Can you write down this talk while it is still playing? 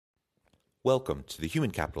Welcome to the Human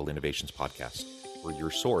Capital Innovations Podcast. We're your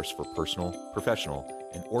source for personal, professional,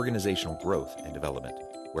 and organizational growth and development,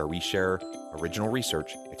 where we share original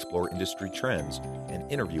research, explore industry trends,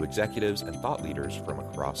 and interview executives and thought leaders from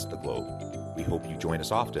across the globe. We hope you join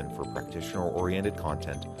us often for practitioner-oriented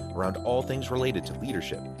content around all things related to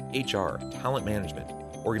leadership, HR, talent management,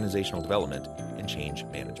 organizational development, and change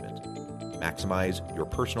management. Maximize your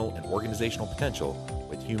personal and organizational potential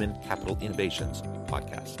with Human Capital Innovations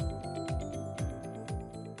Podcast.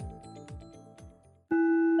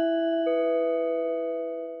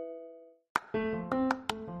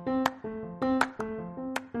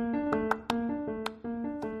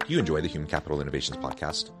 Do you enjoy the Human Capital Innovations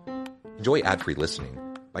Podcast? Enjoy ad-free listening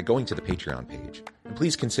by going to the Patreon page, and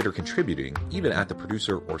please consider contributing even at the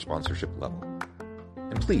producer or sponsorship level.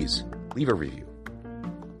 And please leave a review.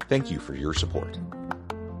 Thank you for your support.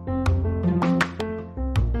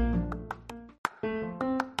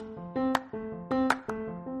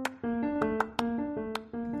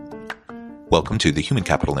 Welcome to the Human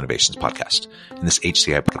Capital Innovations Podcast. In this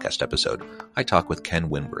HCI podcast episode, I talk with Ken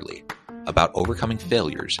Wimberly about overcoming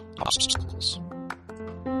failures and obstacles.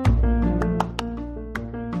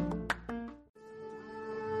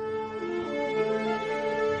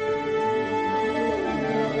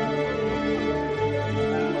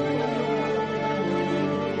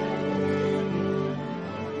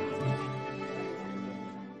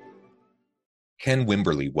 Ken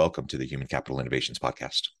Wimberly, welcome to the Human Capital Innovations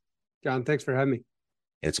Podcast. John, thanks for having me.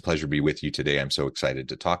 It's a pleasure to be with you today. I'm so excited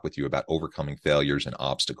to talk with you about overcoming failures and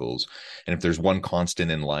obstacles. And if there's one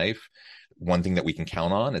constant in life, one thing that we can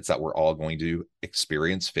count on, it's that we're all going to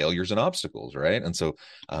experience failures and obstacles, right? And so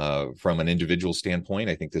from an individual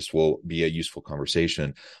standpoint, I think this will be a useful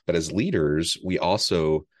conversation. But as leaders, we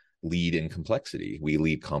also lead in complexity. We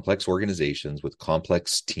lead complex organizations with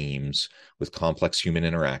complex teams, with complex human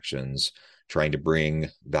interactions, trying to bring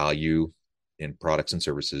value in products and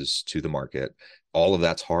services to the market. All of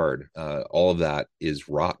that's hard. All of that is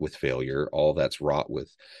wrought with failure. All that's wrought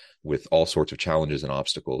with all sorts of challenges and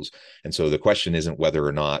obstacles. And so the question isn't whether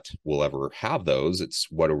or not we'll ever have those. It's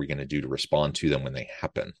what are we going to do to respond to them when they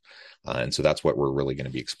happen? And so that's what we're really going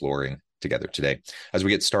to be exploring together today. As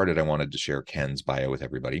we get started, I wanted to share Ken's bio with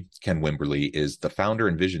everybody. Ken Wimberly is the founder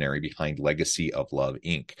and visionary behind Legacy of Love,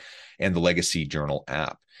 Inc. and the Legacy Journal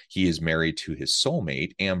app. He is married to his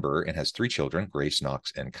soulmate, Amber, and has 3 children, Grace,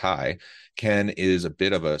 Knox, and Kai. Ken is a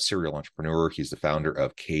bit of a serial entrepreneur. He's the founder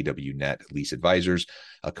of KWNet Lease Advisors,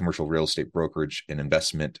 a commercial real estate brokerage and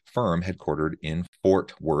investment firm headquartered in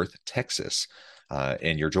Fort Worth, Texas.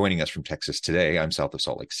 And you're joining us from Texas today. I'm south of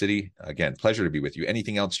Salt Lake City. Again, pleasure to be with you.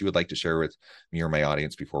 Anything else you would like to share with me or my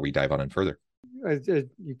audience before we dive on in further?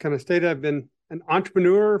 You kind of stated I've been an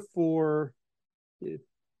entrepreneur for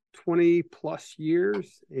 20 plus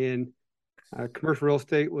years, and commercial real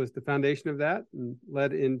estate was the foundation of that and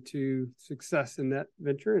led into success in that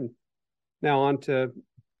venture. And now on to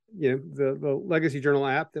the Legacy Journal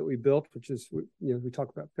app that we built, which is we talk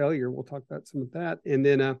about failure. We'll talk about some of that, and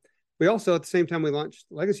then we also, at the same time we launched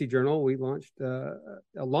Legacy Journal, we launched a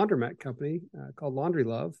laundromat company called Laundry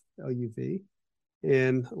Love, LUV.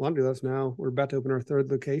 And Laundry Love's now, we're about to open our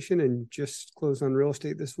 3rd location and just closed on real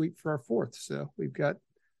estate this week for our 4th. So we've got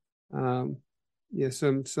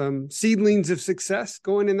some seedlings of success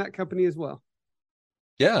going in that company as well.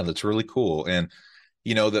 Yeah, that's really cool. And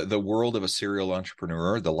the world of a serial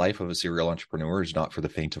entrepreneur, the life of a serial entrepreneur is not for the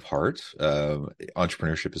faint of heart.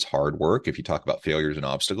 Entrepreneurship is hard work. If you talk about failures and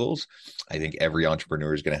obstacles, I think every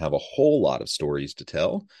entrepreneur is going to have a whole lot of stories to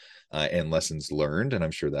tell and lessons learned. And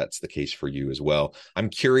I'm sure that's the case for you as well. I'm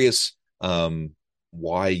curious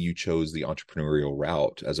why you chose the entrepreneurial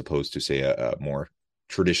route as opposed to, say, a more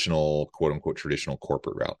traditional, quote unquote, traditional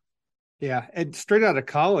corporate route. Yeah. And straight out of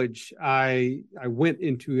college, I went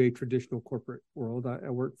into a traditional corporate world. I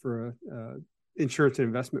worked for a insurance and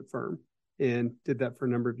investment firm and did that for a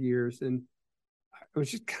number of years. And I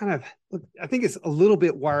was just I think it's a little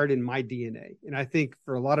bit wired in my DNA. And I think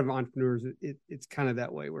for a lot of entrepreneurs, it's kind of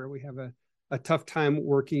that way where we have a tough time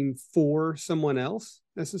working for someone else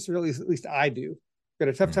necessarily, at least I do. Got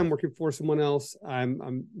a tough time working for someone else.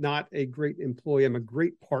 I'm not a great employee. I'm a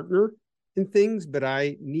great partner in things, but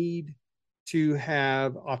I need to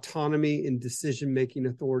have autonomy and decision-making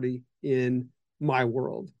authority in my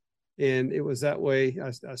world. And it was that way.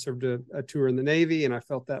 I served a tour in the Navy, and I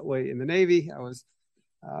felt that way in the Navy. I was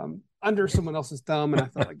under someone else's thumb, and I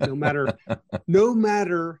felt like no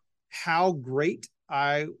matter how great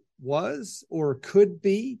I was or could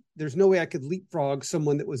be, there's no way I could leapfrog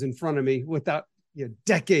someone that was in front of me without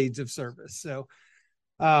decades of service. So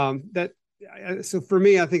so for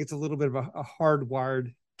me, I think it's a little bit of a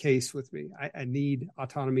hardwired case with me. I need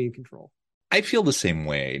autonomy and control. I feel the same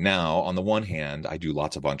way. Now, on the one hand, I do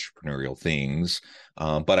lots of entrepreneurial things,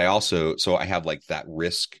 but I also, so I have like that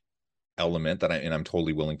risk element and I'm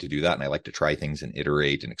totally willing to do that. And I like to try things and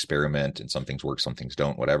iterate and experiment, and some things work, some things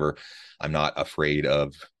don't, whatever. I'm not afraid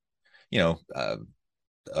of, you know,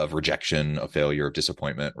 of rejection, of failure, of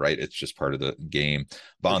disappointment, right? It's just part of the game.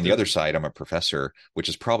 But For on the sure. other side, I'm a professor, which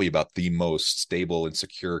is probably about the most stable and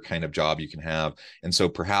secure kind of job you can have. And so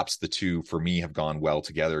perhaps the two for me have gone well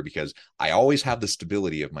together, because I always have the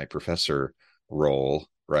stability of my professor role,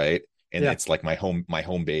 right? And Yeah. it's like my home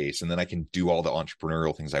base. And then I can do all the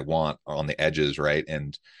entrepreneurial things I want on the edges, right?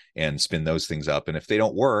 And spin those things up. And if they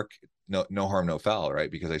don't work, no harm, no foul,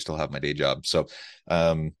 right? Because I still have my day job. So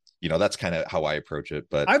that's kind of how I approach it.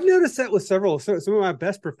 But I've noticed that with some of my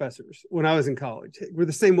best professors when I was in college were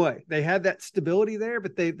the same way. They had that stability there,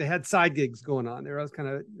 but they had side gigs going on there. I was kind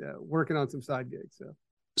of working on some side gigs.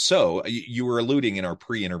 so you were alluding in our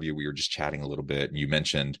pre-interview, we were just chatting a little bit, and you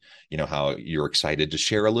mentioned, how you're excited to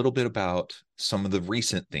share a little bit about some of the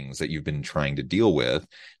recent things that you've been trying to deal with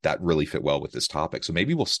that really fit well with this topic. So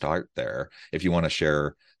maybe we'll start there. If you want to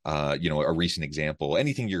share, a recent example,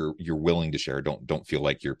 anything you're willing to share. Don't feel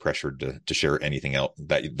like you're pressured to share anything else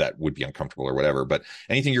that would be uncomfortable or whatever. But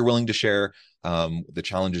anything you're willing to share, the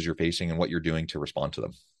challenges you're facing and what you're doing to respond to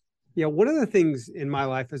them. Yeah, one of the things in my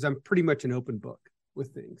life is I'm pretty much an open book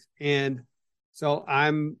with things. And so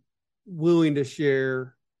I'm willing to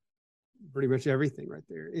share pretty much everything right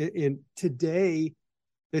there. And today,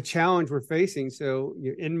 the challenge we're facing. So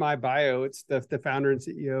in my bio, it's the founder and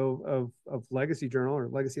CEO of Legacy Journal, or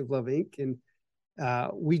Legacy of Love Inc. And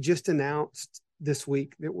we just announced this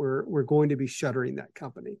week that we're going to be shuttering that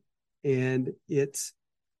company. And it's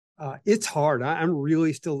hard. I'm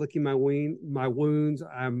really still licking my wounds.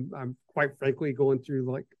 I'm quite frankly going through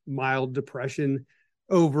like mild depression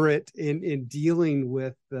over it, and dealing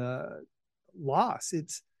with loss.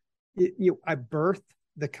 I birthed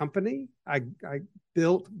the company. I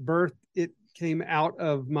birthed it. Came out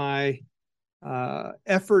of my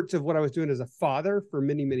efforts of what I was doing as a father for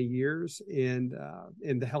many, many years, and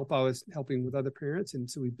the help I was helping with other parents.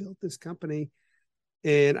 And so we built this company,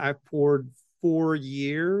 and I poured 4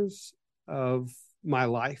 years of my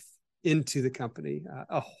life into the company,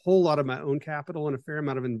 a whole lot of my own capital and a fair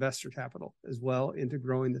amount of investor capital as well into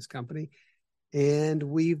growing this company. And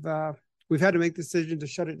we've had to make the decision to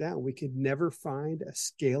shut it down. We could never find a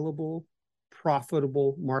scalable,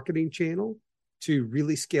 profitable marketing channel to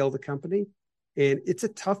really scale the company. And it's a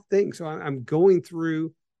tough thing. So I'm going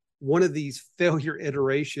through one of these failure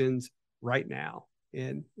iterations right now.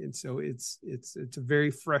 And so it's a very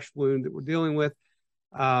fresh wound that we're dealing with,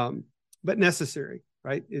 but necessary,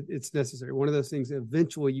 right? It's necessary. One of those things,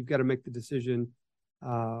 eventually you've got to make the decision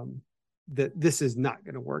that this is not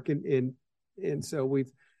going to work. And so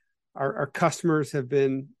our customers have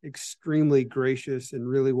been extremely gracious and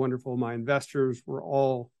really wonderful. My investors were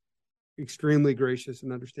all extremely gracious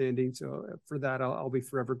and understanding. So for that, I'll be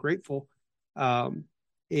forever grateful.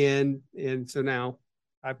 And so now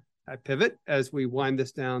I pivot as we wind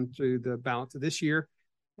this down through the balance of this year,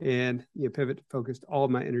 and pivot to focus all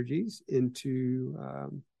of my energies into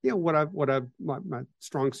my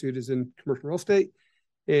strong suit is in commercial real estate,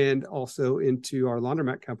 and also into our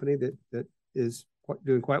laundromat company that is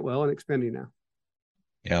doing quite well and expanding now.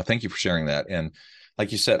 Yeah, thank you for sharing that. And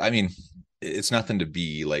like you said, I mean, it's nothing to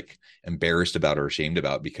be like embarrassed about or ashamed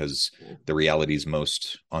about, because the reality is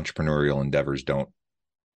most entrepreneurial endeavors don't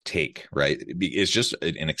take, right? It's just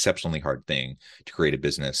an exceptionally hard thing to create a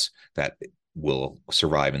business that will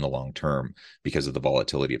survive in the long term, because of the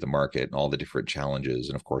volatility of the market and all the different challenges.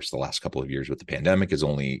 And of course, the last couple of years with the pandemic has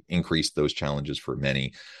only increased those challenges for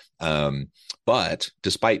many. But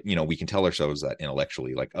despite, we can tell ourselves that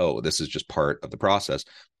intellectually, like, oh, this is just part of the process,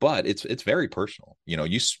 but it's very personal.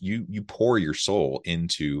 You pour your soul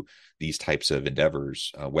into these types of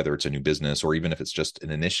endeavors, whether it's a new business or even if it's just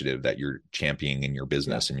an initiative that you're championing in your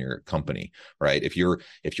business and your company, right? If you're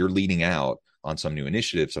leading out on some new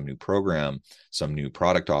initiative, some new program, some new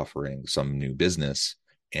product offering, some new business,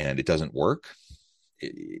 and it doesn't work,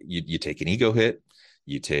 you take an ego hit.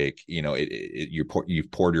 You take,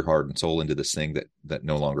 you've poured your heart and soul into this thing that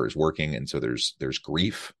no longer is working. And so there's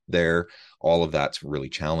grief there. All of that's really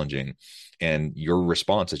challenging. And your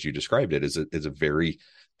response, as you described it, is a very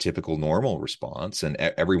typical, normal response. And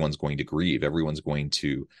everyone's going to grieve. Everyone's going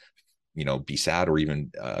to, be sad, or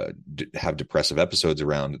even have depressive episodes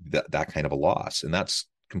around that kind of a loss. And that's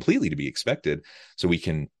completely to be expected. So we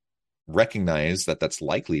can recognize that that's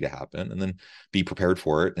likely to happen, and then be prepared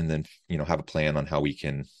for it, and then have a plan on how we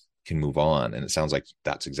can can move on. And it sounds like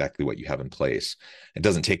that's exactly what you have in place. It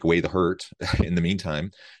doesn't take away the hurt in the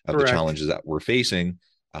meantime of the Correct. challenges that we're facing.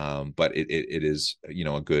 But it is,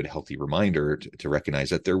 a good, healthy reminder to recognize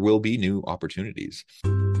that there will be new opportunities.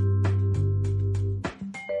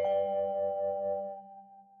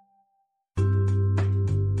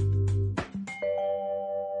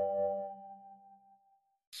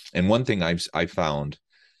 And one thing I've found,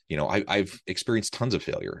 I've experienced tons of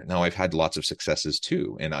failure. Now I've had lots of successes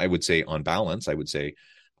too. And I would say on balance, I would say,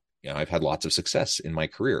 I've had lots of success in my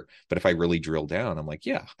career. But if I really drill down, I'm like,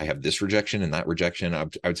 yeah, I have this rejection and that rejection. I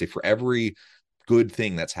would say for every good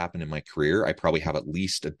thing that's happened in my career, I probably have at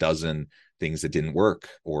least a dozen things that didn't work,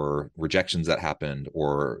 or rejections that happened,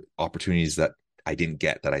 or opportunities that I didn't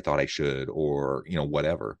get that I thought I should, or,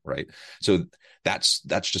 whatever. Right. So that's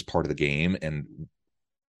just part of the game. And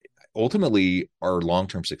ultimately our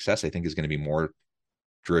long-term success, I think, is going to be more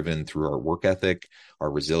driven through our work ethic,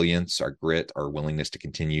 our resilience, our grit, our willingness to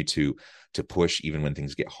continue to push even when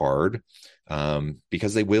things get hard,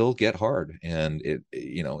 because they will get hard. And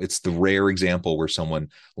it's the rare example where someone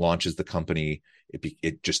launches the company,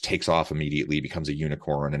 it just takes off immediately, becomes a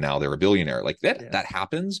unicorn, and now they're a billionaire. Like that, Yeah. that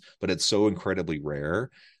happens, but it's so incredibly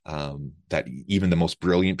rare, that even the most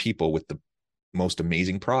brilliant people with the most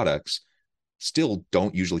amazing products still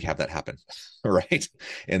don't usually have that happen. Right.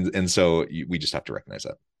 And so we just have to recognize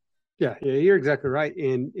that. Yeah, you're exactly right.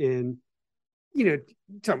 And you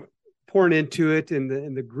know, pouring into it,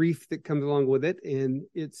 and the grief that comes along with it. And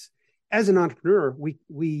it's, as an entrepreneur,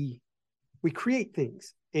 we create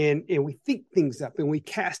things, and we think things up, and we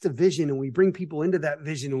cast a vision, and we bring people into that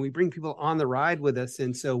vision, and we bring people on the ride with us.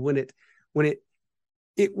 And so when it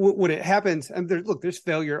happens, and there's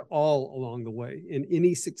failure all along the way in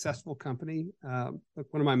any successful company. Like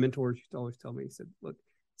one of my mentors used to always tell me, he said, look,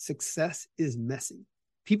 success is messy.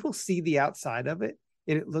 People see the outside of it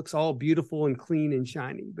and it looks all beautiful and clean and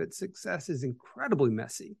shiny, but success is incredibly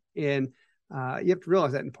messy. And you have to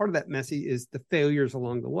realize that. And part of that messy is the failures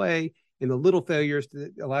along the way, and the little failures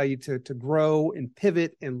that allow you to grow and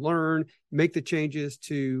pivot and learn, make the changes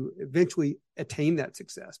to eventually attain that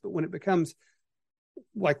success. But when it becomes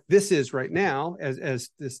like this is right now, as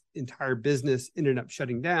this entire business ended up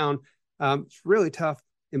shutting down, it's really tough.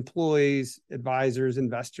 Employees, advisors,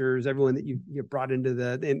 investors, everyone that you brought into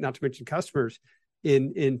and not to mention customers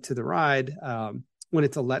into the ride, when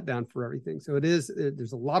it's a letdown for everything. So there's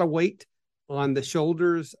a lot of weight on the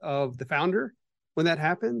shoulders of the founder when that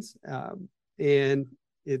happens, and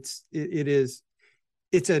it's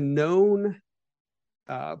a known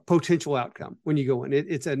potential outcome when you go in.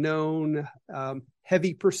 It's a known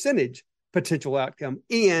heavy percentage potential outcome,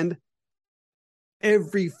 and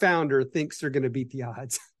every founder thinks they're going to beat the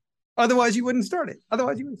odds. Otherwise, you wouldn't start it.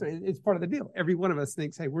 It's part of the deal. Every one of us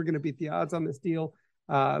thinks, hey, we're going to beat the odds on this deal,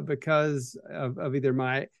 because of either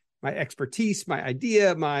my expertise, my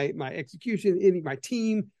idea, my execution, my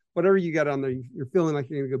team, whatever you got on there. You're feeling like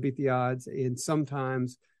you're going to go beat the odds. And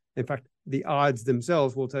sometimes, in fact, the odds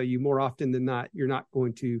themselves will tell you more often than not, you're not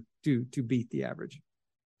going to beat the average.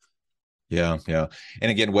 Yeah. Yeah. And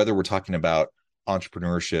again, whether we're talking about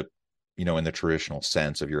entrepreneurship, in the traditional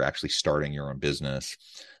sense of you're actually starting your own business,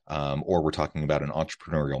 or we're talking about an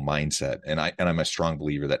entrepreneurial mindset. And I'm a strong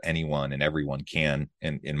believer that anyone and everyone can,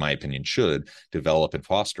 and in my opinion, should develop and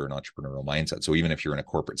foster an entrepreneurial mindset. So even if you're in a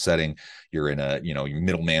corporate setting, you're in a,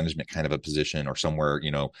 middle management kind of a position, or somewhere,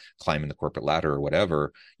 climbing the corporate ladder or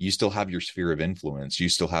whatever, you still have your sphere of influence. You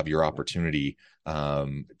still have your opportunity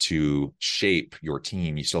to shape your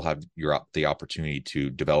team. You still have the opportunity to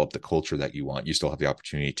develop the culture that you want. You still have the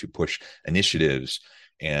opportunity to push initiatives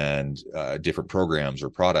and different programs or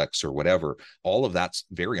products or whatever. All of that's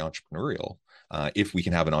very entrepreneurial, if we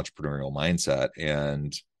can have an entrepreneurial mindset.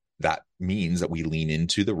 And that means that we lean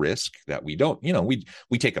into the risk, that we don't,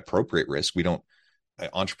 we take appropriate risk. We don't,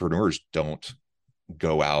 entrepreneurs don't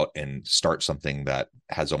go out and start something that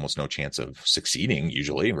has almost no chance of succeeding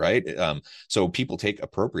usually, right? So people take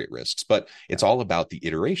appropriate risks, but it's all about the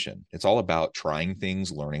iteration. It's all about trying things,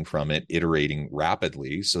 learning from it, iterating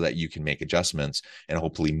rapidly so that you can make adjustments and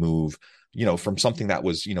hopefully move, from something that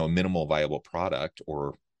was, a minimal viable product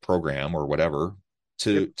or program or whatever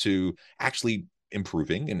to actually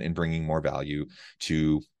improving and bringing more value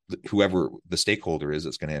to whoever the stakeholder is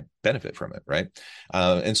that's going to benefit from it, right?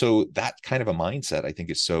 And so that kind of a mindset, I think,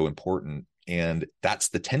 is so important. And that's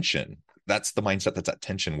the tension. That's the mindset that's at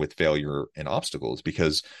tension with failure and obstacles,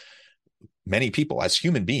 because many people, as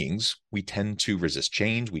human beings, we tend to resist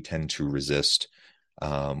change. We tend to resist.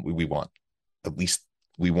 We want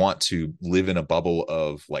to live in a bubble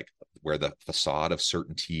of like where the facade of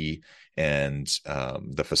certainty and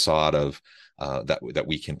the facade of that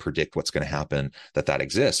we can predict what's going to happen, that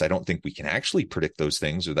exists. I don't think we can actually predict those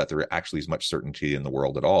things, or that there actually is much certainty in the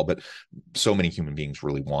world at all. But so many human beings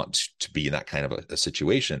really want to be in that kind of a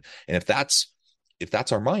situation. And if that's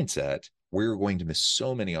our mindset, we're going to miss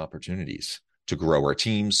so many opportunities to grow our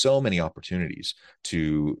teams, so many opportunities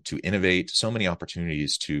to innovate, so many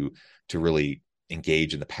opportunities to really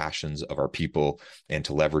engage in the passions of our people, and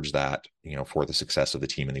to leverage that, for the success of the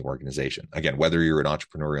team and the organization. Again, whether you're an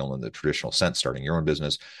entrepreneurial in the traditional sense, starting your own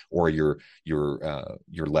business, or you're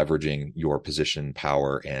leveraging your position,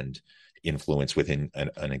 power, and influence within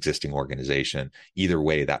an existing organization, either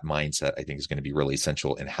way, that mindset, I think, is going to be really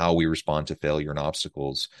essential. And how we respond to failure and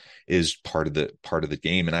obstacles is part of the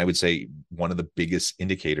game. And I would say one of the biggest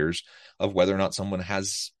indicators of whether or not someone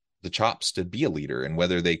has the chops to be a leader, and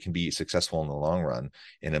whether they can be successful in the long run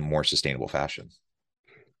in a more sustainable fashion.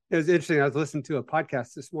 It was interesting. I was listening to a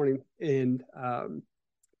podcast this morning, and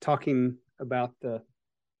talking about the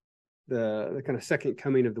kind of second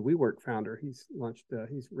coming of the WeWork founder. He's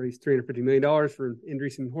raised $350 million for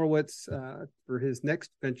Andreessen Horowitz for his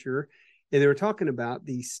next venture. And they were talking about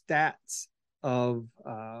the stats of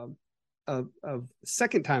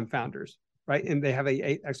second time founders, right? And they have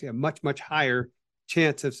actually a much, much higher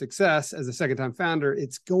chance of success as a second time founder.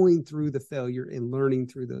 It's going through the failure and learning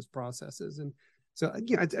through those processes. And so,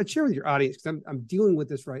 I'd share with your audience, because I'm dealing with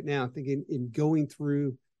this right now, thinking in going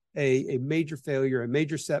through a major failure, a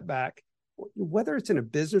major setback, whether it's in a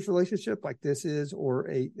business relationship like this is, or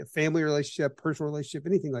a family relationship, personal relationship,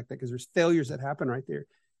 anything like that, because there's failures that happen right there.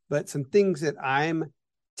 But some things that I'm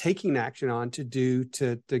taking action on to do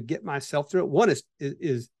to get myself through it. One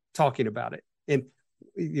is talking about it. And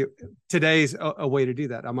today's a way to do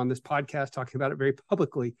that. I'm on this podcast talking about it very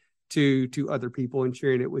publicly to other people and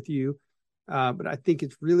sharing it with you. But I think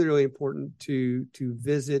it's really, really important to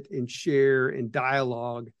visit and share and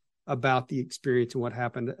dialogue about the experience and what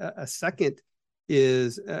happened. A second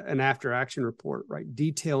is an after action report, right?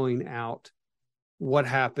 Detailing out what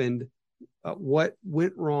happened, what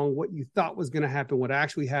went wrong, what you thought was going to happen, what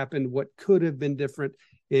actually happened, what could have been different,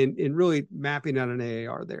 and really mapping out an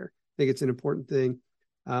AAR there. I think it's an important thing.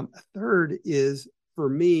 A third is, for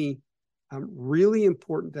me, really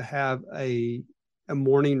important to have a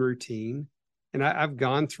morning routine. And I've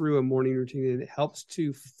gone through a morning routine, and it helps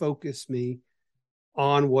to focus me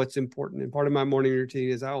on what's important. And part of my morning routine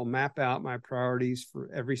is I will map out my priorities for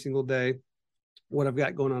every single day, what I've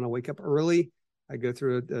got going on. I wake up early. I go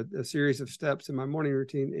through a series of steps in my morning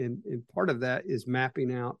routine. And part of that is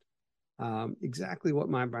mapping out exactly what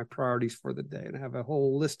my priorities for the day. And I have a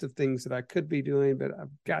whole list of things that I could be doing, but I've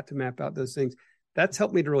got to map out those things. That's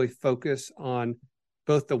helped me to really focus on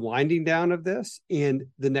both the winding down of this and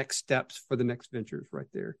the next steps for the next ventures right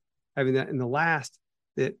there. Having that. And the last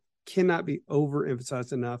that cannot be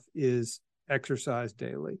overemphasized enough is exercise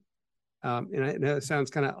daily. And I know it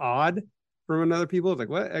sounds kind of odd from other people. It's like,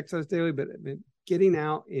 what, exercise daily? But getting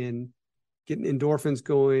out and getting endorphins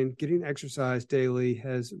going, getting exercise daily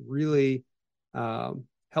has really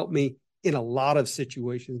helped me in a lot of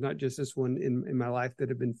situations, not just this one in my life that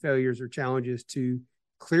have been failures or challenges, to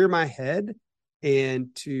clear my head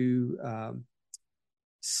and to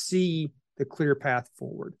see the clear path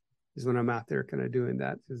forward is when I'm out there kind of doing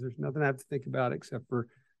that, because there's nothing I have to think about except for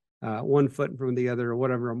one foot from the other, or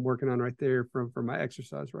whatever I'm working on right there from my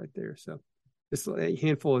exercise right there. So just a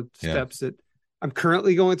handful of steps that I'm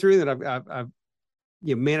currently going through that I've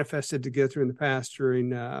manifested to go through in the past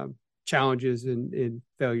during challenges and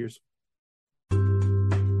failures.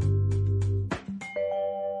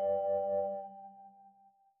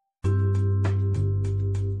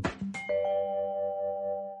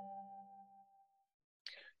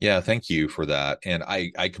 Yeah, thank you for that. And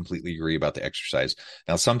I completely agree about the exercise.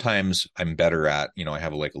 Now, sometimes I'm better at, I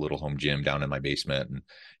have a little home gym down in my basement,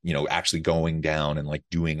 and, actually going down and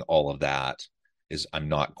doing all of that I'm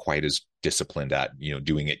not quite as disciplined at,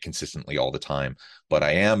 doing it consistently all the time, but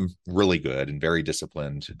I am really good and very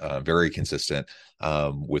disciplined, very consistent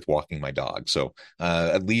with walking my dog. So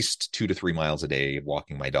at least 2 to 3 miles a day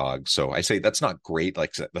walking my dog. So I say that's not great.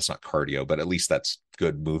 That's not cardio, but at least that's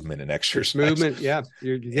good movement and exercise. It's movement. Yeah.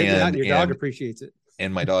 You're getting out, and your dog appreciates it.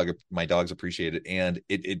 And my dogs appreciate it. And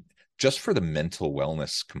it just for the mental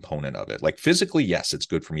wellness component of it, physically, yes, it's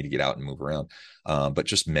good for me to get out and move around. But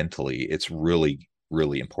just mentally, it's really,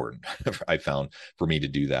 really important. I found for me to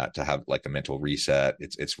do that, to have a mental reset.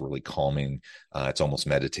 It's really calming. It's almost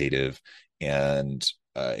meditative. And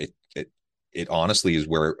it honestly is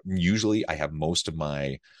where usually I have most of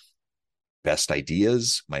my best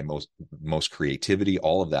ideas, my most creativity,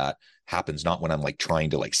 all of that happens not when I'm like trying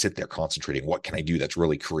to like sit there concentrating, what can I do that's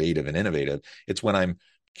really creative and innovative? It's when I'm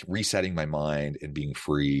resetting my mind and being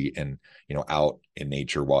free and, out in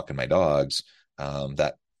nature, walking my dogs,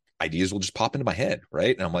 that ideas will just pop into my head.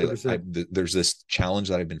 Right. And I'm like, 100%. there's this challenge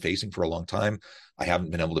that I've been facing for a long time. I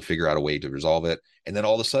haven't been able to figure out a way to resolve it. And then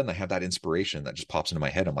all of a sudden I have that inspiration that just pops into my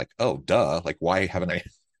head. I'm like, oh, duh. Like, why haven't I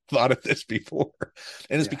thought of this before?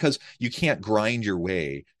 And it's Yeah. because you can't grind your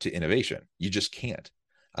way to innovation. You just can't.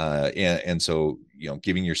 And so,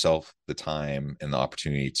 giving yourself the time and the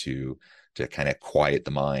opportunity to kind of quiet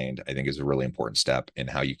the mind, I think is a really important step in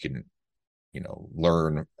how you can,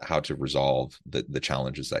 learn how to resolve the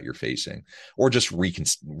challenges that you're facing, or just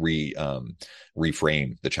reframe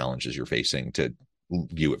the challenges you're facing to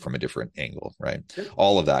view it from a different angle, right? Yep.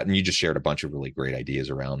 All of that. And you just shared a bunch of really great ideas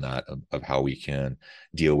around that of how we can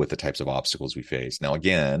deal with the types of obstacles we face. Now,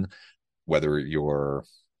 again, whether you're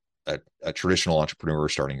a traditional entrepreneur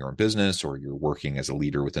starting your own business, or you're working as a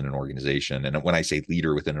leader within an organization. And when I say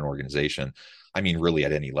leader within an organization, I mean really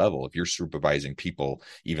at any level. If you're supervising people,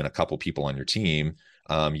 even a couple people on your team,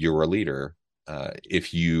 you're a leader. Even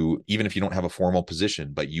if you don't have a formal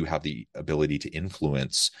position, but you have the ability to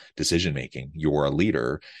influence decision making, you're a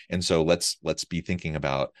leader. And so let's be thinking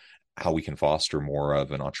about how we can foster more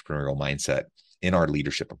of an entrepreneurial mindset in our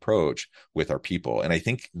leadership approach with our people. And I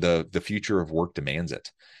think the future of work demands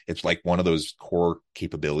it. It's like one of those core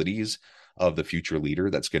capabilities of the future leader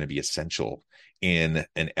that's going to be essential in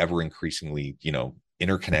an ever increasingly,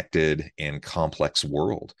 interconnected and complex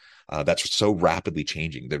world that's so rapidly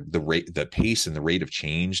changing. The pace and the rate of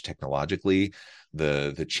change technologically,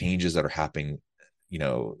 the changes that are happening,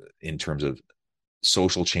 in terms of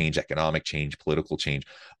social change, economic change, political change,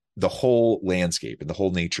 the whole landscape and the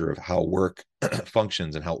whole nature of how work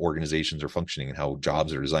functions and how organizations are functioning and how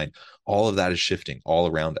jobs are designed, all of that is shifting all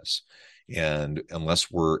around us. And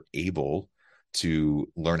unless we're able to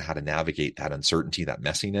learn how to navigate that uncertainty, that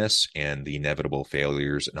messiness, and the inevitable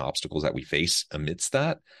failures and obstacles that we face amidst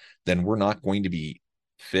that, then we're not going to be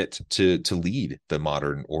fit to lead the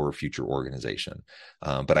modern or future organization.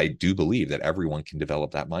 But I do believe that everyone can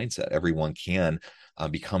develop that mindset. Everyone can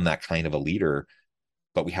become that kind of a leader,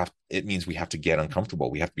 but it means we have to get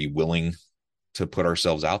uncomfortable. We have to be willing to put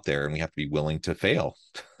ourselves out there, and we have to be willing to fail.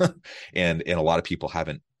 and a lot of people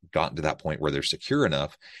haven't gotten to that point where they're secure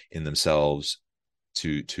enough in themselves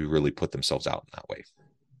to really put themselves out in that way.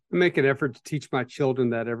 I make an effort to teach my children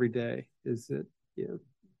that every day, is that,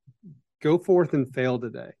 go forth and fail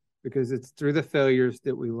today, because it's through the failures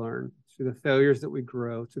that we learn, through the failures that we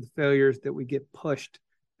grow, through the failures that we get pushed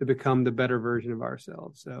to become the better version of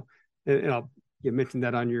ourselves. So, and you mentioned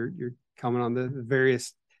that on your comment on the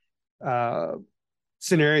various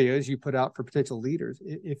scenarios you put out for potential leaders.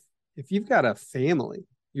 If you've got a family,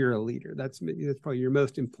 you're a leader. That's probably your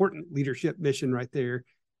most important leadership mission right there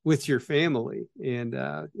with your family. And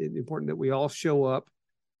it's important that we all show up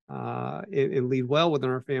and lead well within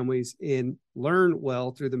our families and learn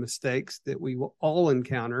well through the mistakes that we will all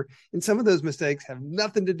encounter. And some of those mistakes have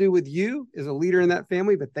nothing to do with you as a leader in that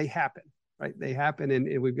family, but they happen, right? They happen,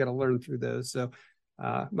 and we've got to learn through those. So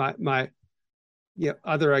my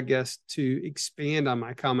other, I guess, to expand on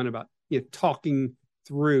my comment about talking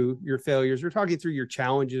through your failures or talking through your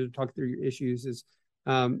challenges or talking through your issues is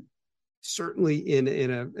certainly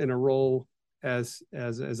in a role as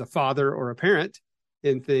a father or a parent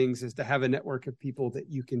in things, is to have a network of people that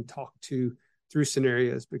you can talk to through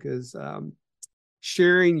scenarios, because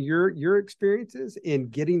sharing your experiences and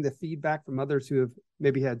getting the feedback from others who have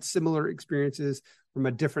maybe had similar experiences from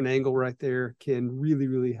a different angle right there can really,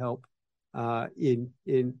 really help in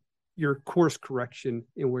your course correction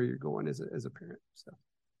in where you're going as a parent. So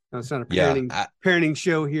it's not a parenting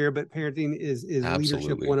show here, but parenting is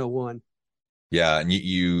leadership 101. Yeah. And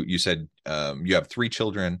you said you have 3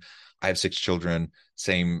 children. I have 6 children.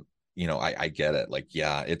 Same, I get it. Like,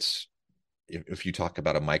 yeah, it's, if you talk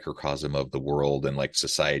about a microcosm of the world and like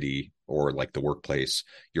society or like the workplace,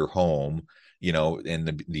 your home,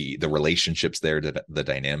 and the relationships there, the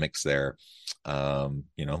dynamics there,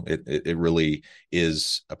 it really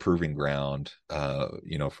is a proving ground,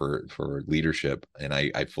 for leadership. And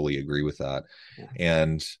I fully agree with that. Yeah.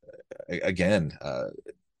 And again,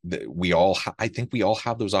 I think we all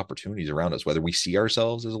have those opportunities around us, whether we see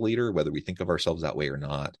ourselves as a leader, whether we think of ourselves that way or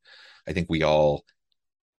not. I think we all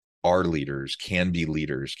are leaders, can be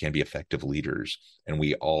effective leaders. And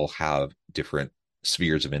we all have different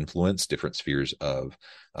spheres of influence, different spheres of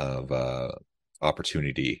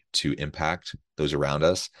opportunity to impact those around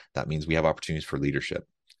us. That means we have opportunities for leadership.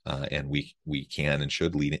 And we can and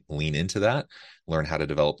should lean into that, learn how to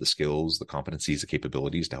develop the skills, the competencies, the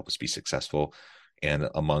capabilities to help us be successful. And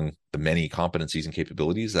among the many competencies and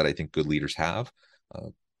capabilities that I think good leaders have,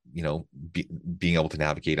 being able to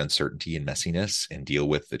navigate uncertainty and messiness and deal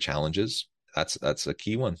with the challenges, that's a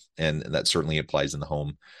key one. And that certainly applies in the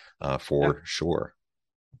home for sure.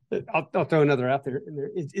 I'll throw another out there.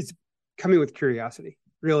 It's coming with curiosity.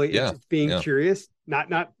 Really, it's being curious,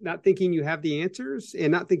 not thinking you have the answers,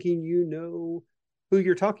 and not thinking you know who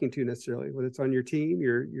you're talking to necessarily. Whether it's on your team,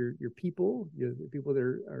 your people, the people that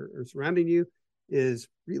are surrounding you, is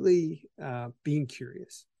really being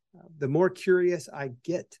curious. The more curious I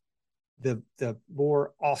get, the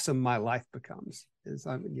more awesome my life becomes.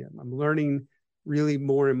 I'm learning really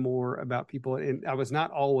more and more about people, and I was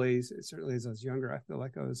not always, certainly as I was younger, I feel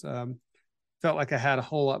like I was felt like I had a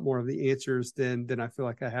whole lot more of the answers than I feel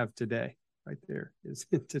like I have today. Right there is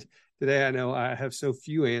today. I know I have so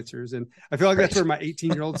few answers, and I feel like that's where my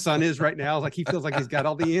 18-year-old son is right now. Like he feels like he's got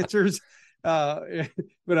all the answers, but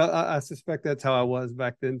I suspect that's how I was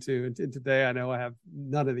back then too. And today, I know I have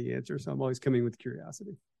none of the answers, so I'm always coming with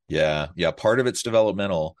curiosity. Yeah. Part of it's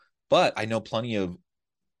developmental, but I know plenty of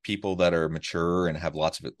people that are mature and have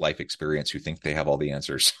lots of life experience who think they have all the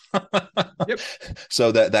answers. Yep.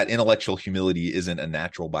 So that intellectual humility isn't a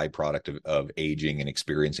natural byproduct of aging and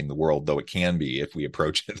experiencing the world, though it can be if we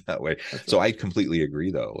approach it that way. That's so right. I completely agree,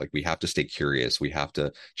 though. Like we have to stay curious. We have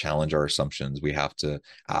to challenge our assumptions. We have to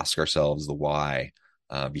ask ourselves the why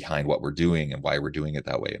behind what we're doing and why we're doing it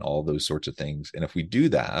that way and all those sorts of things. And if we do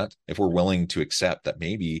that, if we're willing to accept that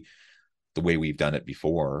maybe the way we've done it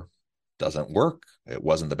before doesn't work, it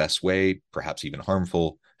wasn't the best way, perhaps even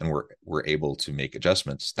harmful, and we're able to make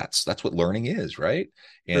adjustments. That's what learning is, right?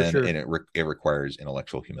 And sure. And it requires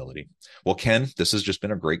intellectual humility. Well, Ken, this has just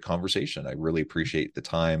been a great conversation. I really appreciate the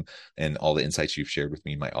time and all the insights you've shared with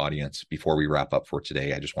me and my audience. Before we wrap up for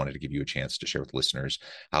today, I just wanted to give you a chance to share with listeners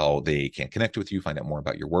how they can connect with you, find out more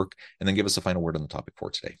about your work, and then give us a final word on the topic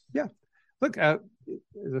for today. Yeah. Look, as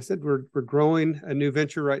I said, we're growing a new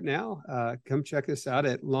venture right now. Come check us out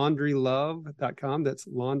at laundrylove.com. That's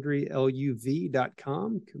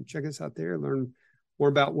laundryluv.com. Come check us out there. Learn more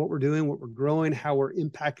about what we're doing, what we're growing, how we're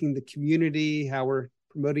impacting the community, how we're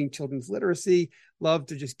promoting children's literacy. Love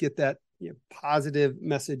to just get that positive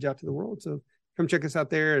message out to the world. So come check us out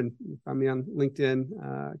there, and find me on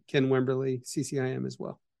LinkedIn, Ken Wimberly, CCIM as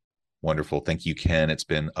well. Wonderful. Thank you, Ken. It's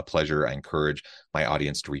been a pleasure. I encourage my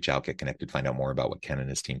audience to reach out, get connected, find out more about what Ken and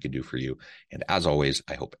his team can do for you. And as always,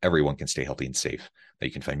 I hope everyone can stay healthy and safe, that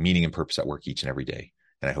you can find meaning and purpose at work each and every day.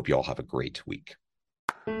 And I hope you all have a great week.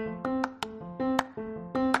 Do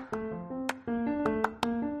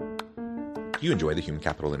you enjoy the Human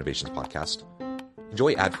Capital Innovations podcast?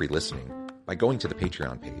 Enjoy ad-free listening by going to the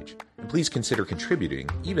Patreon page. And please consider contributing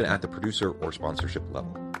even at the producer or sponsorship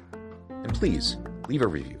level. And please leave a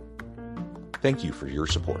review. Thank you for your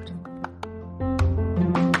support.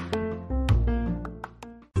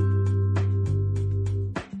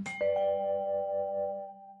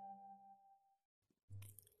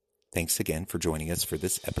 Thanks again for joining us for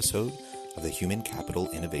this episode of the Human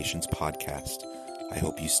Capital Innovations Podcast. I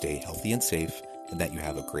hope you stay healthy and safe and that you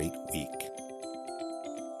have a great week.